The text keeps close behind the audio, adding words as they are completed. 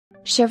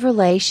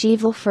Chevrolet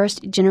Chevelle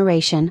First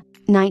Generation,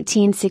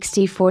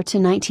 1964 to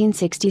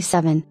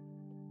 1967.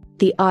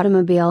 The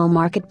automobile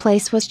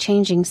marketplace was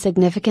changing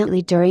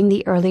significantly during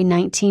the early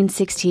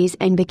 1960s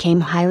and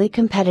became highly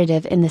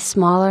competitive in the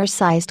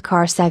smaller-sized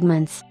car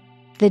segments.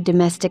 The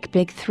domestic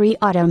Big Three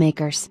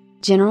automakers,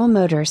 General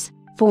Motors,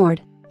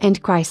 Ford,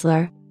 and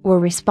Chrysler, were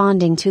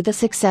responding to the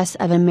success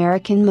of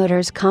American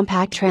Motors'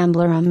 compact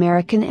Rambler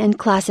American and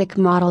Classic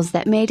models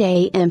that made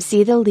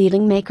AMC the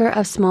leading maker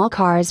of small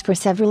cars for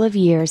several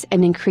years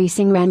and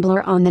increasing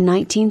Rambler on the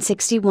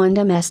 1961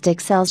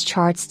 domestic sales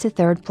charts to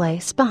third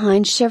place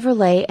behind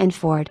Chevrolet and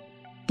Ford.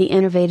 The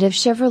innovative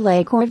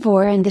Chevrolet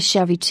Corvair and the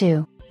Chevy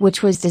 2,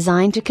 which was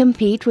designed to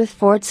compete with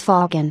Ford's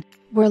Falcon,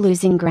 were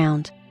losing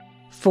ground.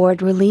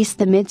 Ford released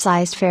the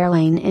mid-sized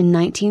Fairlane in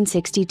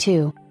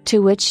 1962. To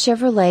which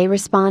Chevrolet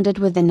responded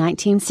with the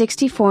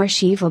 1964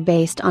 Chevelle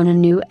based on a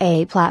new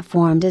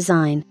A-platform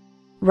design.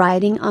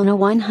 Riding on a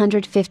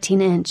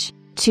 115-inch,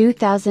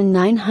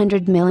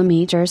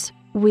 2,900mm,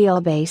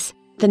 wheelbase,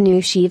 the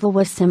new Chevelle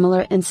was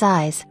similar in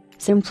size,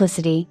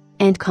 simplicity,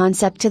 and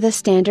concept to the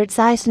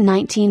standard-sized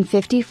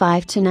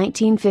 1955 to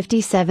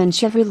 1957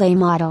 Chevrolet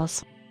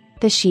models.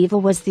 The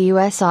Chevelle was the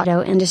U.S.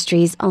 auto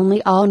industry's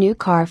only all-new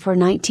car for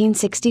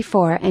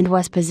 1964 and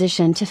was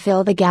positioned to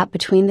fill the gap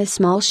between the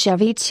small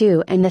Chevy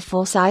 2 and the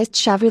full-sized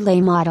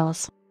Chevrolet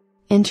models.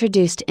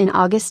 Introduced in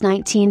August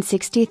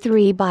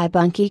 1963 by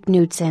Bunky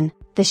Knudsen,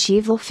 the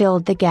Chevelle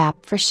filled the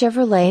gap for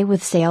Chevrolet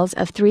with sales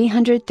of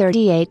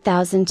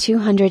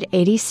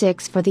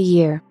 338,286 for the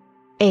year.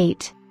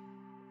 8.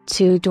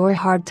 Two-door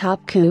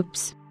hardtop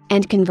coupes,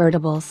 and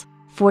convertibles,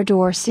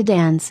 four-door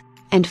sedans,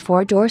 and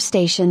four-door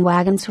station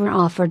wagons were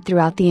offered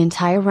throughout the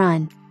entire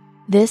run.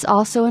 This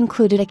also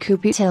included a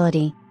coupe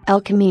utility,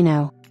 El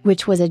Camino,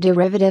 which was a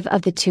derivative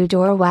of the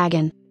two-door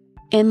wagon.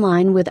 In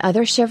line with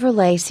other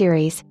Chevrolet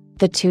series,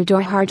 the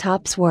two-door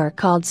hardtops were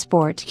called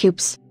Sport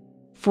Coupes.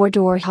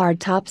 Four-door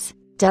hardtops,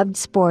 dubbed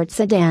Sport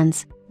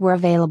Sedans, were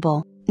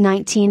available,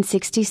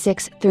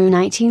 1966 through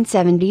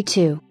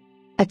 1972.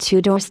 A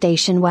two-door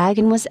station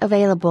wagon was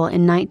available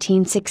in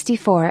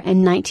 1964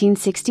 and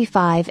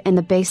 1965 in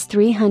the base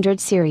 300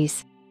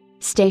 series.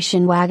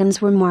 Station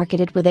wagons were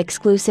marketed with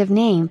exclusive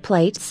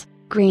nameplates,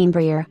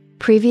 Greenbrier,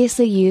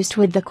 previously used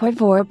with the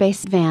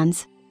Corvair-based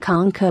vans,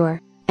 Concours,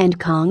 and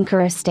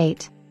Concours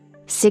Estate.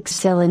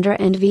 6-cylinder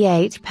and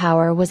V8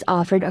 power was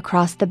offered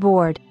across the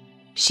board.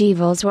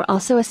 Chevelles were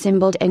also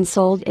assembled and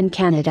sold in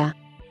Canada.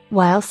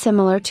 While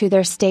similar to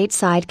their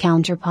stateside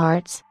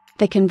counterparts,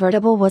 the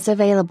convertible was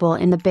available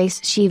in the base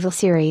Chevelle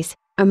series,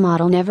 a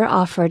model never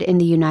offered in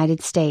the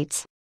United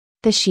States.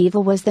 The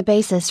Chevelle was the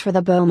basis for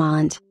the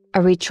Beaumont, a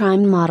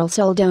retrimmed model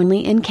sold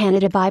only in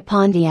Canada by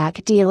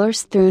Pontiac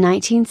dealers through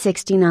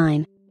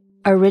 1969.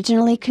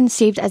 Originally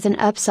conceived as an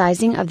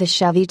upsizing of the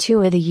Chevy 2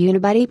 with a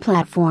unibody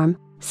platform,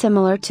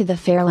 similar to the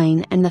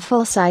Fairlane and the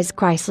full-size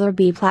Chrysler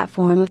B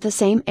platform of the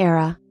same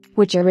era,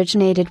 which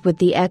originated with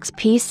the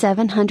XP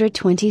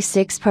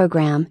 726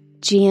 program,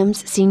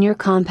 GM's senior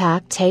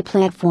compact A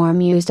platform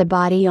used a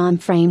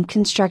body-on-frame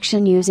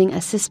construction using a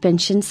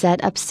suspension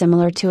setup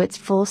similar to its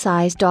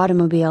full-sized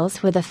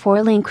automobiles with a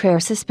 4-link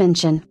rear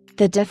suspension.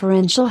 The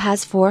differential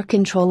has 4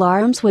 control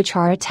arms which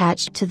are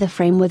attached to the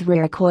frame with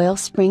rear coil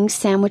springs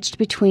sandwiched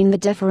between the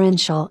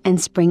differential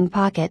and spring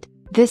pocket.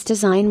 This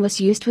design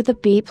was used with the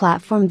B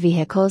platform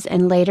vehicles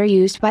and later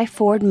used by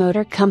Ford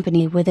Motor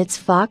Company with its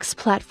Fox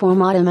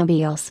platform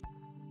automobiles.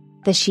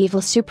 The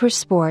Chevelle Super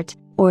Sport,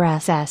 or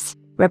SS,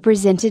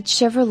 represented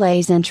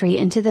Chevrolet's entry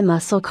into the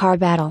muscle car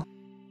battle.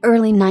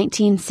 Early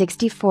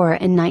 1964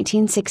 and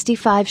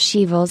 1965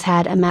 Chevelles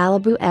had a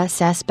Malibu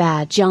SS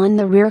badge on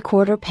the rear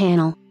quarter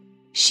panel.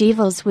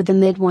 Chevelles with the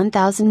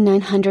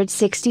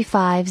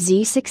mid-1965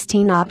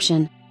 Z16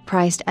 option,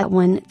 priced at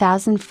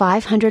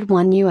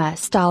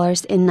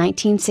 $1,501 in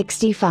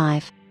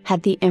 1965,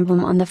 had the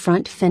emblem on the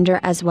front fender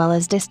as well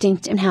as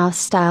distinct in-house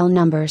style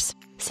numbers,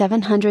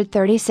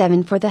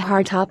 737 for the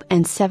hardtop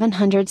and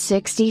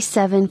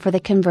 767 for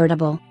the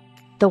convertible.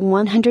 The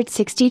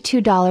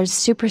 $162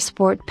 Super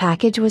Sport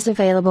package was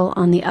available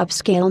on the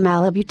upscale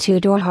Malibu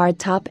two-door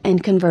hardtop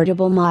and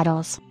convertible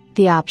models.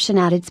 The option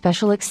added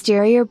special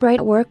exterior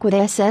brightwork with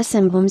SS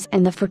emblems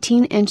and the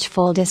 14-inch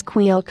full-disc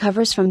wheel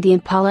covers from the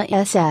Impala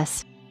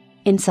SS.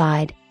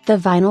 Inside, the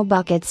vinyl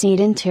bucket seat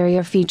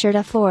interior featured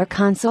a floor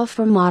console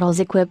for models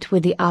equipped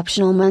with the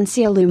optional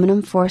Muncie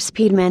aluminum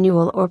 4-speed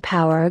manual or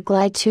Power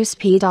Glide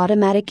 2-speed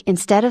automatic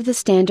instead of the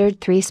standard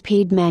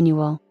 3-speed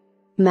manual.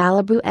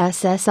 Malibu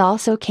SS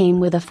also came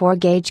with a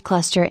 4-gauge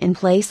cluster in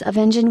place of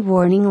engine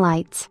warning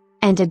lights,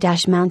 and a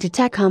dash-mounted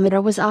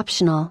tachometer was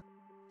optional.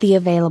 The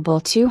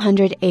available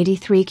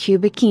 283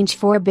 cubic inch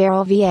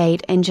 4-barrel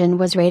V8 engine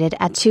was rated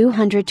at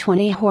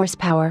 220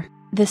 horsepower,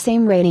 the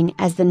same rating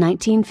as the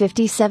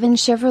 1957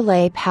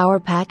 Chevrolet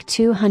PowerPack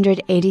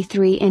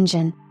 283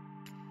 engine.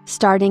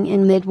 Starting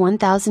in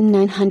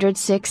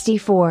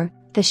mid-1964,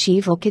 the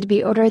Chevelle could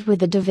be ordered with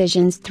the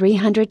division's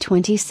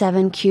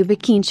 327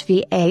 cubic inch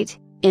V8,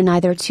 in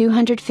either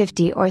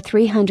 250 or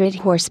 300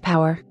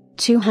 horsepower,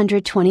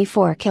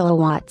 224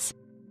 kilowatts.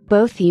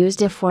 Both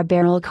used a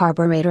 4-barrel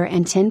carburetor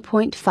and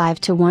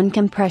 10.5-to-1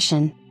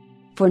 compression.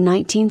 For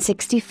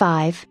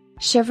 1965,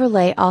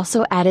 Chevrolet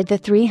also added the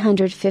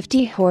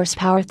 350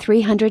 horsepower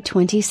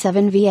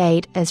 327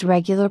 V8 as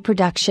regular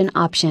production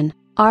option,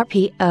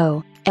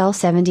 RPO,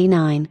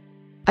 L79.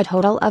 A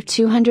total of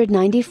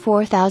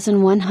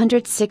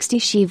 294,160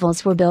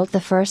 Chevelles were built the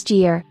first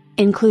year,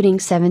 including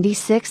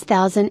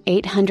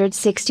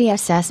 76,860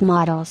 SS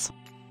models.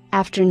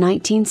 After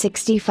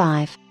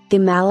 1965, the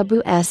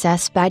Malibu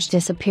SS badge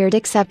disappeared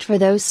except for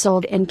those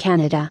sold in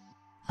Canada.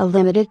 A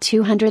limited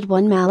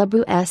 201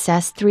 Malibu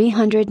SS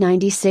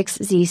 396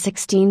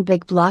 Z16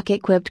 big block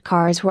equipped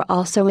cars were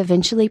also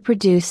eventually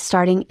produced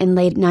starting in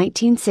late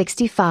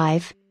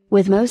 1965,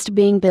 with most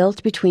being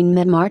built between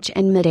mid-March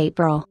and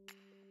mid-April.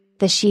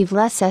 The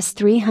Chevelle SS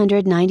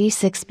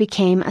 396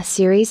 became a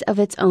series of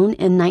its own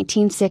in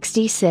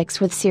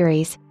 1966 with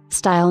series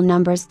style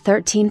numbers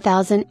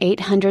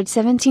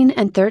 13,817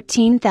 and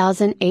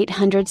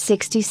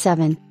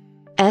 13,867.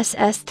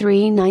 SS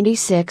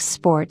 396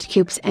 Sport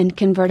Coupes and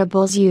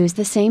convertibles use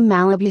the same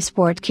Malibu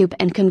Sport Coupe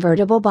and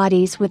convertible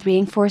bodies with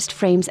reinforced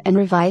frames and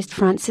revised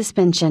front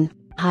suspension,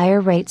 higher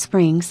rate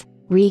springs,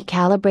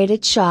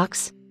 recalibrated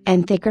shocks,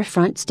 and thicker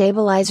front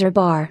stabilizer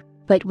bar,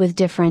 but with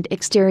different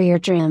exterior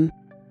trim.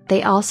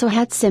 They also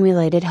had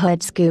simulated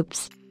hood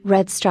scoops,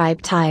 red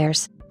stripe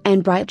tires,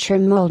 and bright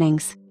trim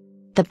moldings.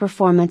 The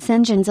performance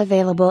engines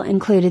available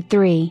included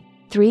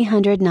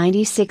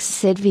 396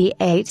 SID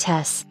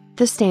V8s,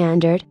 the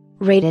standard,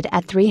 rated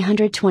at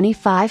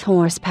 325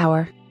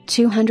 horsepower,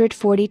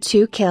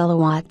 242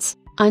 kilowatts,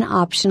 an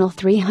optional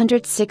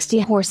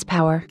 360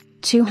 horsepower,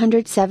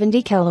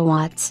 270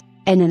 kilowatts,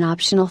 and an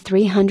optional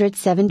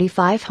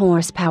 375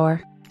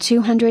 horsepower,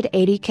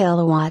 280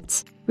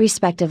 kilowatts,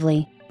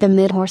 respectively. The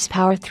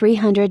mid-horsepower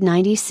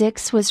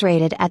 396 was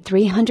rated at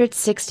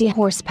 360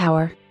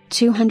 horsepower,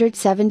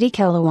 270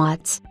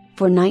 kilowatts,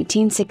 for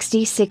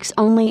 1966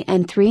 only,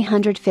 and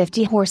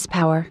 350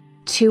 horsepower,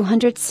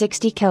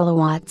 260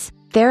 kilowatts,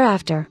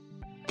 thereafter.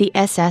 The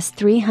SS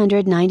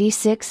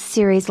 396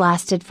 series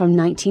lasted from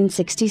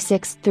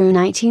 1966 through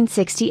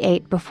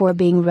 1968 before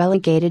being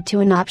relegated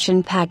to an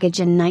option package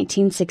in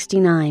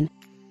 1969.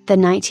 The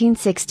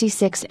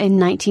 1966 and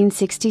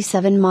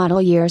 1967 model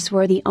years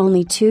were the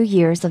only 2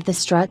 years of the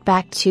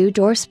strut-back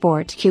 2-door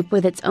Sport Coupe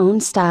with its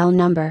own style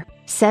number,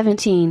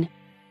 17.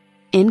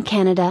 In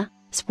Canada,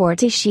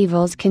 sporty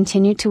Chevelles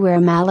continued to wear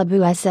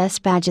Malibu SS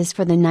badges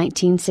for the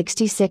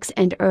 1966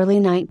 and early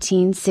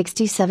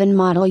 1967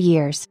 model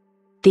years.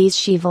 These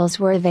Chevelles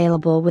were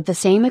available with the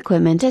same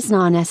equipment as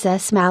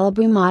non-SS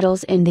Malibu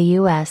models in the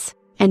US,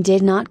 and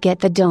did not get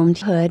the domed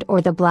hood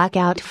or the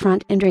blackout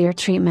front and rear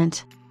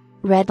treatment.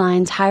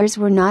 Redline tires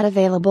were not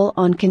available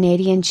on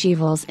Canadian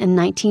Chevelles in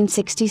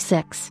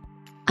 1966.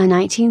 A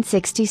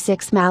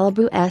 1966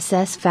 Malibu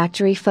SS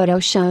factory photo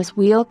shows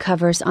wheel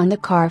covers on the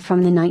car from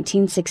the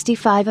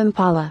 1965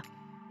 Impala.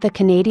 The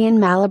Canadian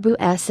Malibu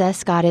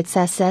SS got its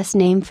SS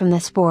name from the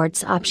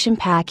sports option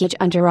package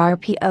under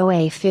RPO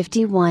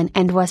A51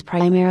 and was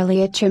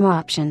primarily a trim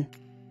option.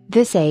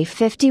 This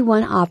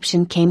A51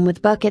 option came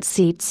with bucket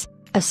seats,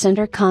 a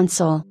center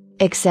console,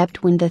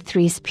 except when the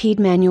 3-speed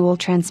manual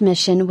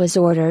transmission was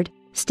ordered,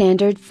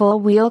 standard full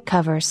wheel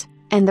covers,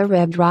 and the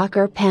ribbed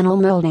rocker panel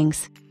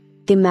moldings.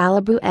 The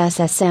Malibu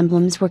SS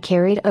emblems were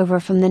carried over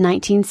from the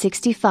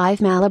 1965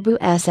 Malibu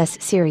SS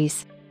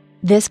series.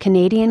 This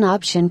Canadian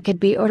option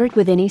could be ordered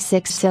with any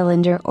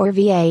 6-cylinder or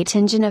V8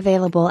 engine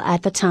available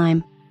at the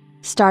time.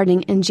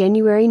 Starting in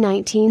January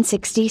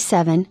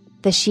 1967,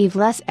 the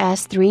Chevelle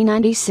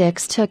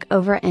S396 took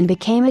over and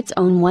became its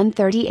own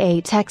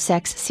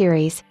 138XX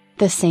series,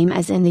 the same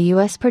as in the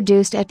US,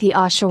 produced at the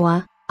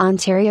Oshawa,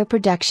 Ontario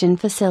production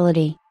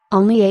facility.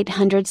 Only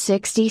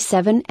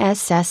 867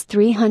 SS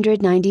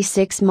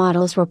 396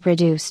 models were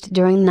produced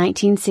during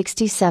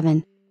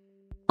 1967.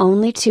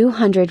 Only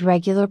 200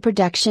 regular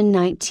production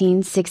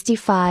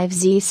 1965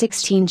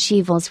 Z16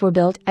 Chevelles were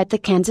built at the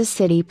Kansas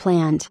City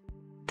plant.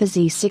 The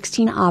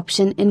Z16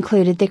 option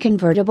included the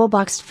convertible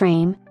boxed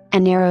frame, a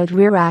narrowed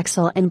rear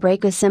axle and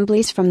brake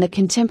assemblies from the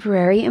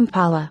contemporary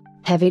Impala,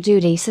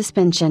 heavy-duty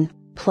suspension,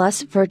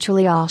 plus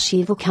virtually all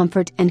Chevelle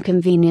comfort and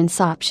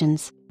convenience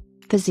options.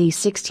 The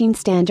Z16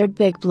 standard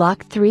big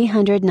block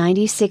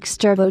 396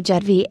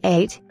 turbojet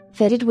V8,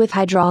 fitted with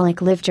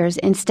hydraulic lifters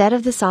instead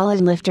of the solid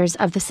lifters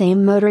of the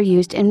same motor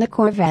used in the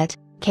Corvette,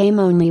 came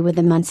only with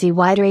a Muncie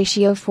wide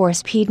ratio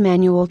 4-speed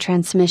manual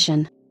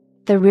transmission.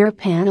 The rear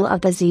panel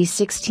of the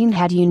Z16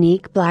 had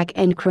unique black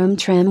and chrome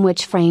trim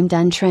which framed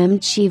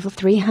untrimmed Chevelle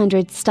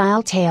 300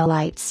 style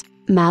taillights.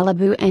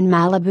 Malibu and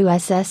Malibu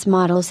SS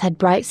models had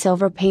bright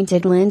silver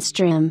painted lens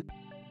trim.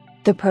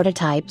 The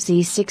prototype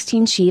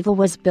Z16 Chevelle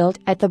was built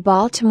at the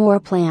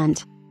Baltimore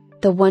plant.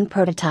 The 1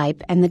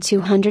 prototype and the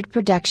 200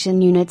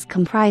 production units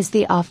comprise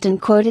the often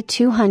quoted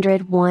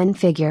 201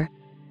 figure.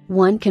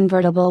 1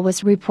 convertible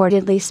was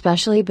reportedly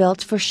specially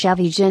built for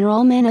Chevy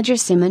general manager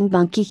Simon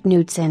Bunkie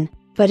Knudsen,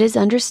 but is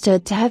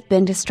understood to have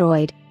been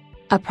destroyed.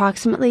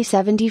 Approximately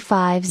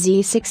 75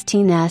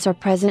 Z16s are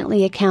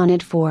presently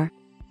accounted for.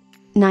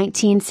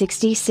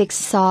 1966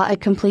 saw a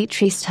complete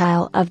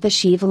restyle of the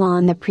Chevelle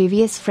on the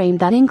previous frame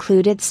that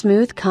included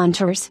smooth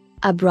contours,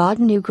 a broad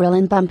new grille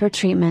and bumper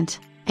treatment,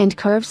 and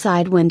curved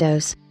side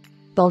windows.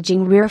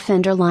 Bulging rear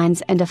fender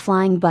lines and a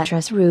flying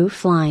buttress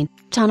roof line,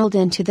 tunneled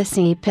into the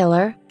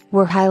C-pillar,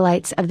 were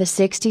highlights of the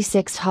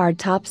 66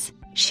 hardtops,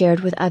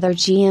 shared with other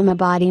GM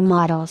body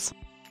models.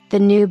 The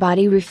new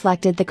body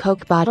reflected the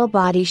Coke bottle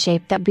body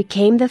shape that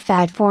became the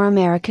fad for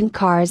American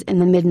cars in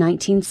the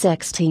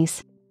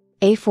mid-1960s.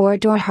 A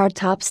four-door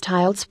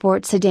hardtop-styled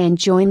sport sedan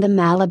joined the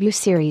Malibu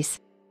series.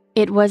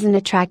 It was an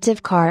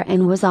attractive car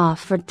and was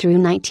offered through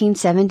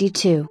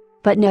 1972,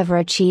 but never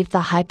achieved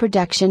the high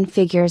production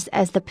figures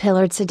as the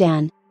pillared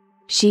sedan.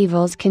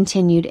 Chevelles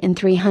continued in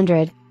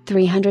 300,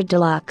 300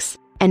 Deluxe,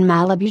 and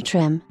Malibu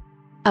trim.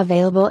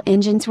 Available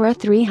engines were a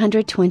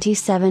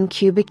 327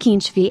 cubic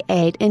inch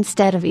V8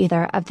 instead of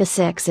either of the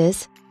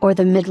 6s, or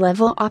the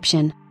mid-level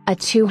option, a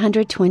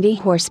 220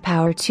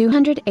 horsepower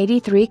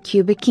 283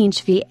 cubic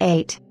inch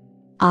V8.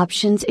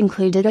 Options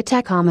included a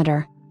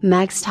tachometer,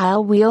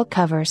 mag-style wheel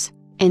covers,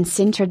 and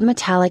sintered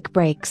metallic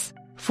brakes,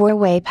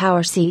 four-way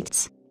power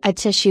seats, a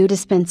tissue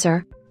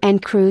dispenser,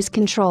 and cruise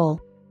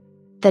control.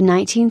 The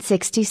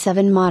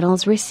 1967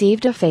 models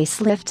received a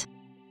facelift.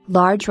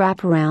 Large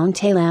wraparound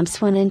tail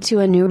lamps went into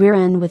a new rear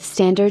end with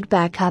standard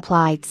backup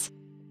lights.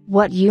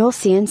 What you'll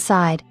see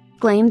inside,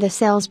 claimed the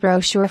sales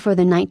brochure for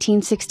the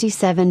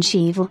 1967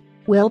 Chevelle,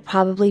 will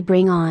probably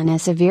bring on a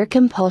severe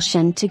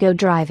compulsion to go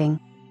driving.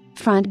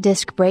 Front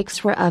disc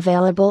brakes were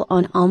available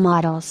on all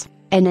models,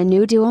 and a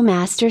new dual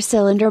master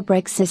cylinder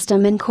brake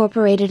system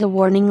incorporated a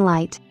warning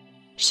light.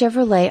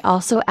 Chevrolet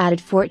also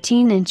added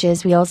 14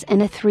 inches wheels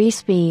and a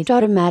 3-speed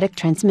automatic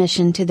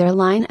transmission to their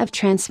line of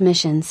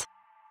transmissions.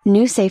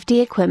 New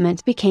safety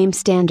equipment became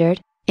standard,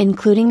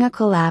 including a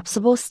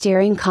collapsible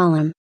steering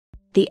column.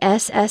 The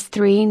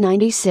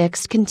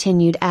SS396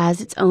 continued as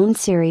its own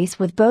series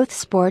with both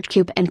sport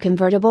coupe and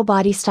convertible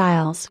body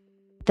styles.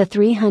 The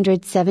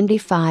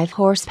 375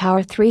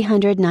 horsepower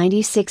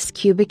 396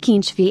 cubic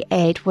inch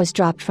V8 was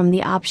dropped from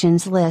the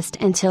options list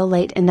until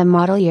late in the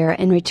model year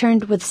and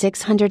returned with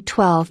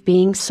 612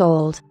 being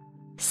sold.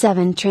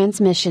 7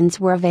 transmissions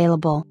were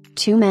available,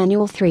 2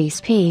 manual 3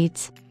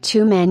 speeds,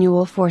 2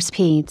 manual 4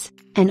 speeds,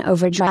 an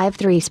overdrive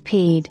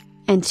 3-speed,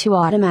 and 2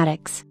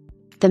 automatics.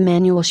 The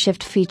manual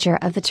shift feature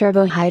of the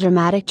turbo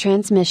hydromatic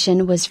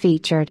transmission was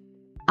featured.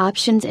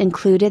 Options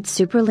included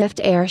Superlift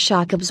air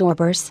shock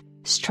absorbers,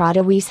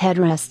 Stratawies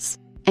headrests,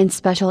 and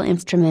special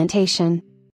instrumentation.